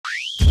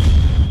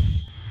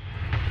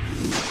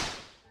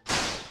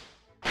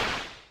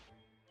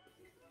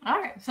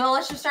So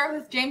let's just start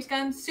with James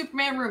Gunn's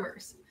Superman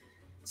rumors.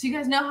 So you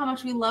guys know how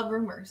much we love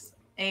rumors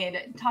and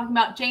talking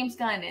about James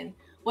Gunn and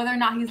whether or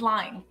not he's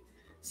lying.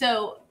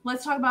 So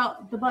let's talk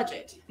about the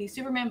budget. The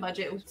Superman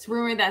budget. It's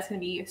rumored that's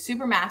going to be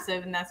super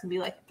massive, and that's going to be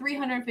like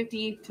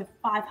 $350 to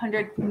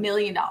 $500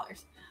 million,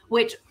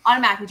 which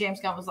automatically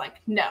James Gunn was like,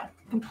 no,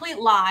 complete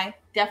lie,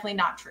 definitely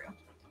not true.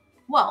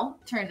 Well,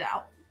 turns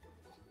out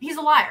he's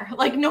a liar,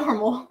 like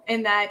normal,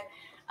 in that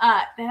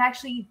that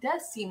actually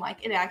does seem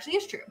like it actually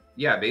is true.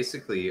 Yeah,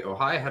 basically,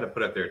 Ohio had to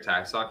put up their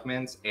tax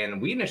documents,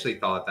 and we initially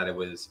thought that it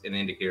was an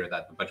indicator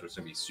that the budget was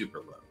going to be super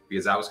low,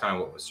 because that was kind of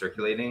what was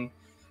circulating.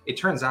 It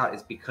turns out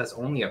it's because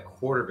only a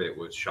quarter of it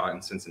was shot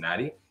in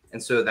Cincinnati.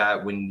 And so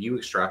that when you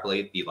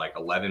extrapolate the like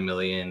 11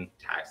 million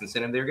tax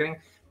incentive they're getting,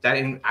 that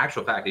in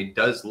actual fact, it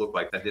does look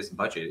like that this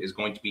budget is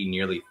going to be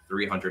nearly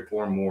 $300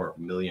 or more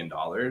million.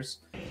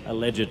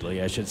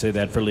 Allegedly, I should say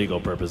that for legal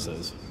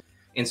purposes.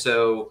 And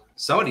so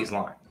somebody's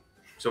lying.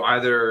 So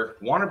either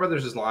Warner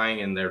Brothers is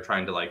lying and they're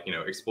trying to like,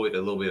 exploit a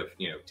little bit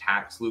of,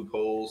 tax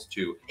loopholes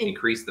to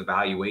increase the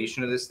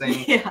valuation of this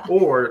thing, yeah.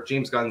 Or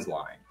James Gunn's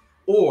lying.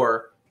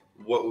 Or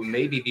what would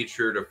maybe be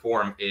true to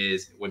form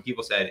is when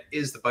people said,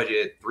 is the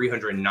budget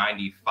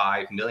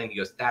 395 million? He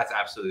goes, that's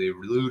absolutely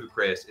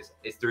ludicrous.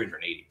 It's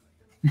 380,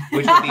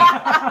 which would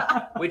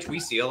be, which we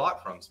see a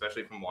lot from,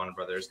 especially from Warner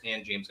Brothers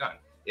and James Gunn.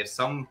 If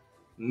some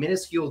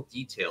minuscule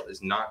detail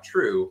is not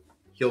true,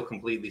 he'll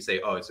completely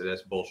say, oh, so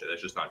that's bullshit.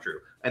 That's just not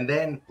true. And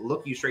then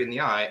look you straight in the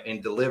eye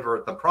and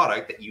deliver the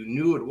product that you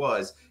knew it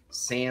was,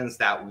 sans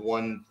that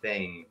one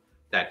thing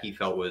that he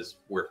felt was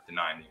worth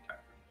denying the entire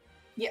thing.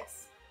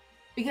 Yes.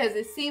 Because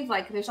it seems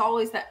like there's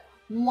always that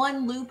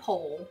one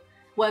loophole,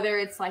 whether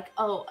it's like,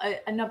 oh,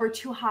 a number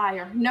too high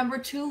or number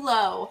too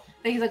low.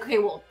 That he's like, okay,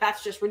 well,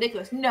 that's just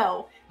ridiculous.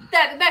 No,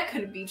 that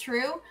couldn't be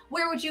true.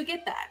 Where would you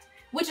get that?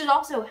 Which is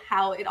also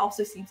how it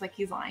also seems like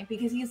he's lying,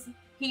 because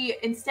he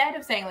instead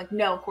of saying like,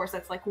 no, of course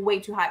that's like way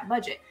too high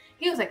budget,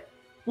 he was like,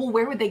 well,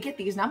 where would they get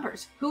these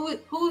numbers?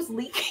 Who's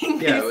leaking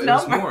these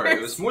numbers?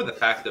 It was more the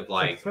fact of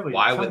like,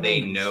 why would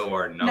they know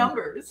our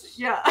numbers?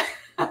 Yeah.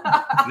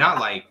 Not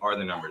like, are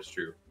the numbers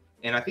true?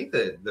 And I think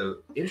the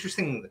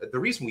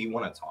reason we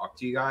want to talk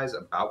to you guys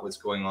about what's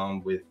going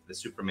on with the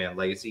Superman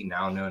legacy,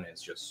 now known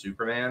as just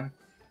Superman,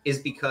 is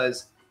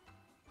because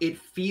it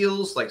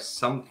feels like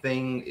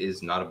something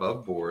is not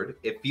above board.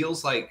 It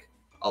feels like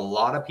a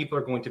lot of people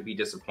are going to be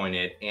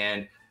disappointed,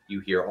 and you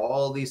hear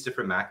all these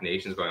different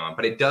machinations going on,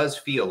 but it does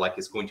feel like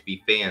it's going to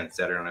be fans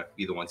that are going to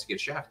be the ones to get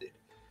shafted,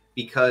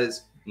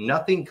 because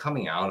nothing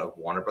coming out of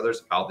Warner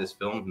Brothers about this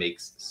film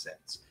makes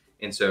sense.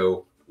 And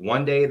so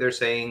one day they're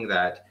saying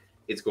that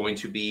it's going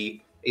to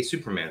be a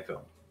Superman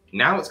film.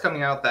 Now it's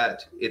coming out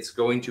that it's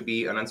going to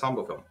be an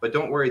ensemble film. But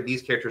don't worry,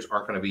 these characters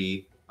aren't going to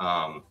be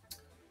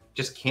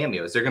just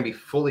cameos. They're going to be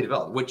fully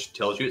developed, which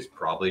tells you it's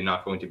probably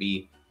not going to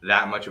be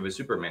that much of a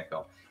Superman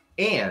film.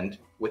 And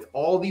with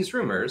all these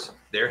rumors,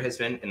 there has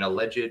been an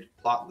alleged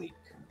plot leak.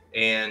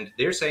 And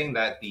they're saying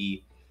that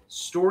the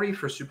story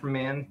for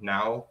Superman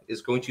now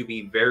is going to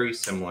be very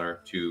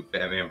similar to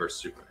Batman vs.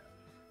 Superman,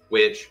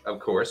 which, of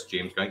course,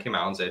 James Gunn came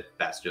out and said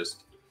that's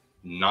just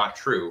not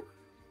true.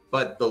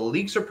 But the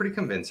leaks are pretty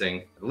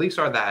convincing. The leaks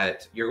are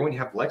that you're going to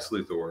have Lex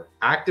Luthor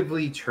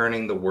actively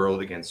turning the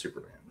world against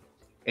Superman,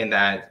 and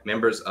that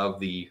members of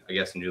the, I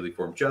guess, newly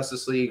formed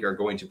Justice League are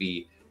going to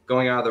be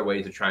going out of their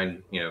way to try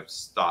and,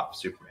 stop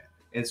Superman.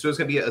 And so it's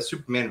going to be a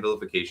Superman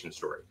vilification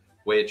story,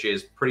 which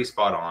is pretty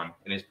spot on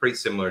and is pretty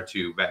similar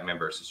to Batman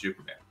versus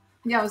Superman.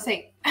 Yeah, I was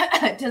saying,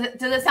 does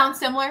it sound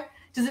similar?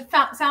 Does it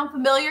sound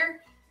familiar?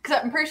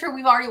 Because I'm pretty sure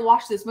we've already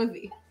watched this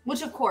movie.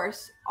 Which, of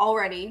course,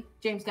 already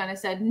James Gunn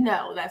has said,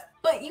 no,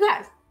 but you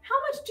guys, how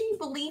much do you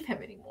believe him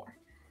anymore?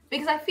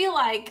 Because I feel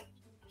like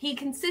he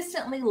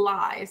consistently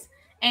lies.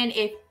 And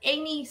if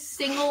any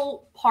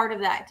single part of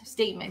that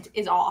statement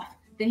is off,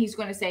 then he's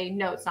going to say,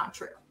 no, it's not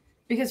true.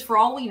 Because for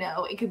all we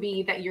know, it could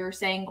be that you're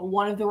saying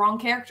one of the wrong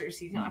characters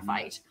he's going to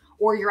fight,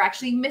 or you're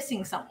actually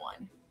missing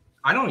someone.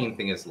 I don't even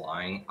think it's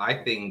lying. I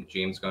think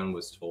James Gunn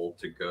was told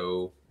to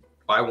go,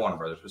 by Warner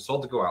Brothers, was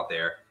told to go out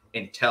there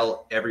and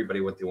tell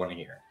everybody what they want to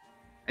hear.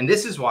 And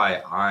this is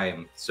why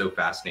I'm so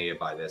fascinated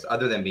by this,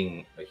 other than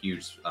being a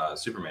huge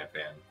Superman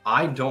fan.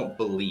 I don't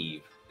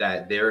believe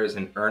that there is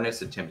an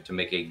earnest attempt to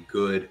make a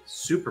good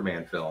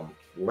Superman film,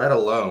 let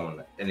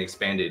alone an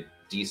expanded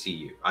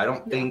DCU. I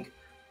don't think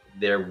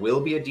there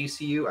will be a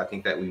DCU. I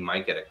think that we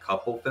might get a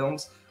couple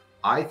films.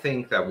 I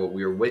think that what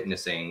we're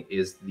witnessing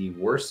is the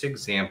worst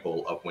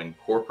example of when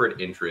corporate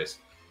interests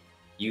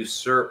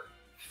usurp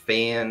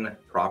fan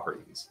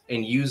properties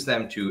and use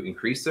them to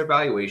increase their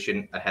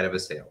valuation ahead of a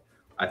sale.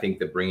 I think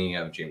the bringing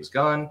of James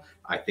Gunn,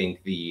 I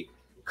think the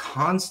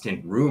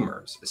constant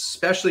rumors,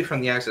 especially from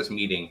the Access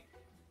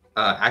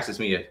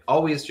Media,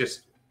 always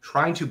just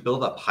trying to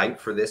build up hype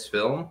for this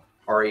film,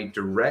 are a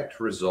direct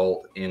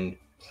result in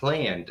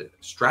planned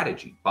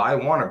strategy by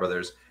Warner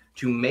Brothers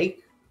to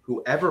make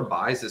whoever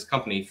buys this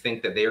company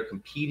think that they are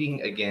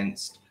competing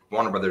against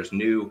Warner Brothers'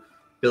 new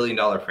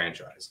billion-dollar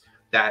franchise.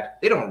 that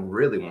they don't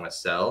really want to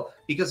sell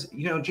because,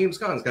 you know, James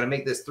Gunn is going to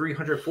make this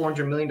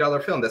 $300-400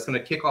 million film that's going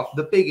to kick off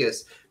the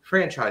biggest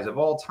franchise of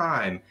all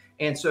time.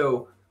 And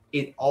so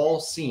it all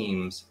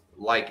seems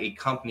like a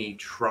company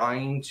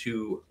trying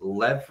to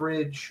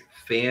leverage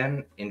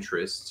fan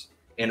interests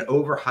and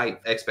overhype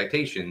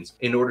expectations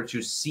in order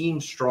to seem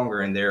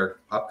stronger in their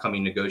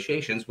upcoming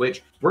negotiations,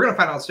 which we're going to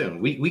find out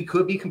soon. We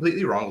could be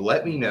completely wrong.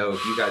 Let me know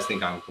if you guys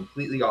think I'm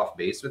completely off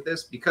base with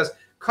this, because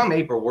come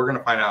April, we're going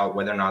to find out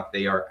whether or not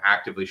they are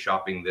actively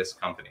shopping this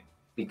company,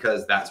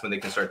 because that's when they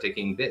can start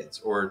taking bids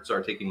or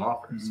start taking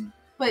offers. Mm-hmm.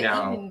 But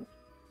now, even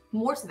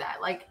more to that,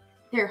 like,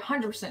 they're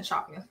 100%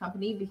 shopping this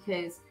company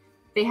because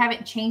they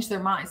haven't changed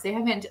their minds. They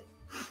haven't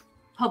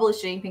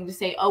published anything to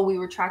say, oh, we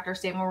retract our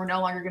statement, we're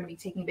no longer going to be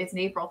taking bids in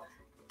April.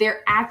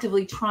 They're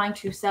actively trying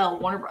to sell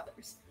Warner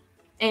Brothers.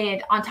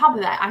 And on top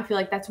of that, I feel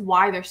like that's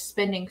why they're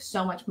spending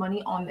so much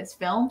money on this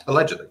film.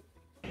 Allegedly.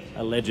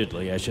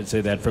 Allegedly, I should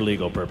say that for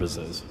legal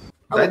purposes.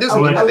 That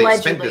doesn't mean that they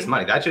spent this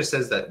money. That just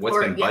says that what's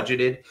been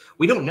budgeted.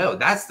 We don't know.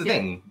 That's the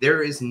thing.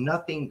 There is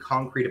nothing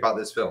concrete about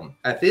this film.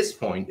 At this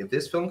point, if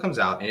this film comes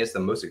out and it's the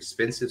most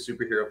expensive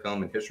superhero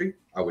film in history,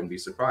 I wouldn't be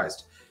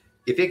surprised.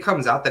 If it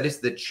comes out that it's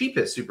the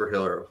cheapest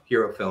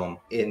superhero film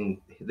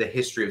in the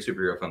history of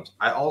superhero films,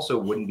 I also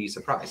wouldn't be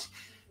surprised.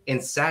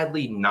 And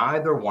sadly,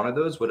 neither one of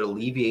those would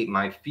alleviate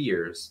my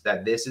fears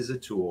that this is a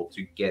tool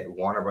to get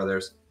Warner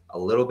Brothers a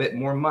little bit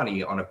more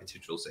money on a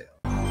potential sale.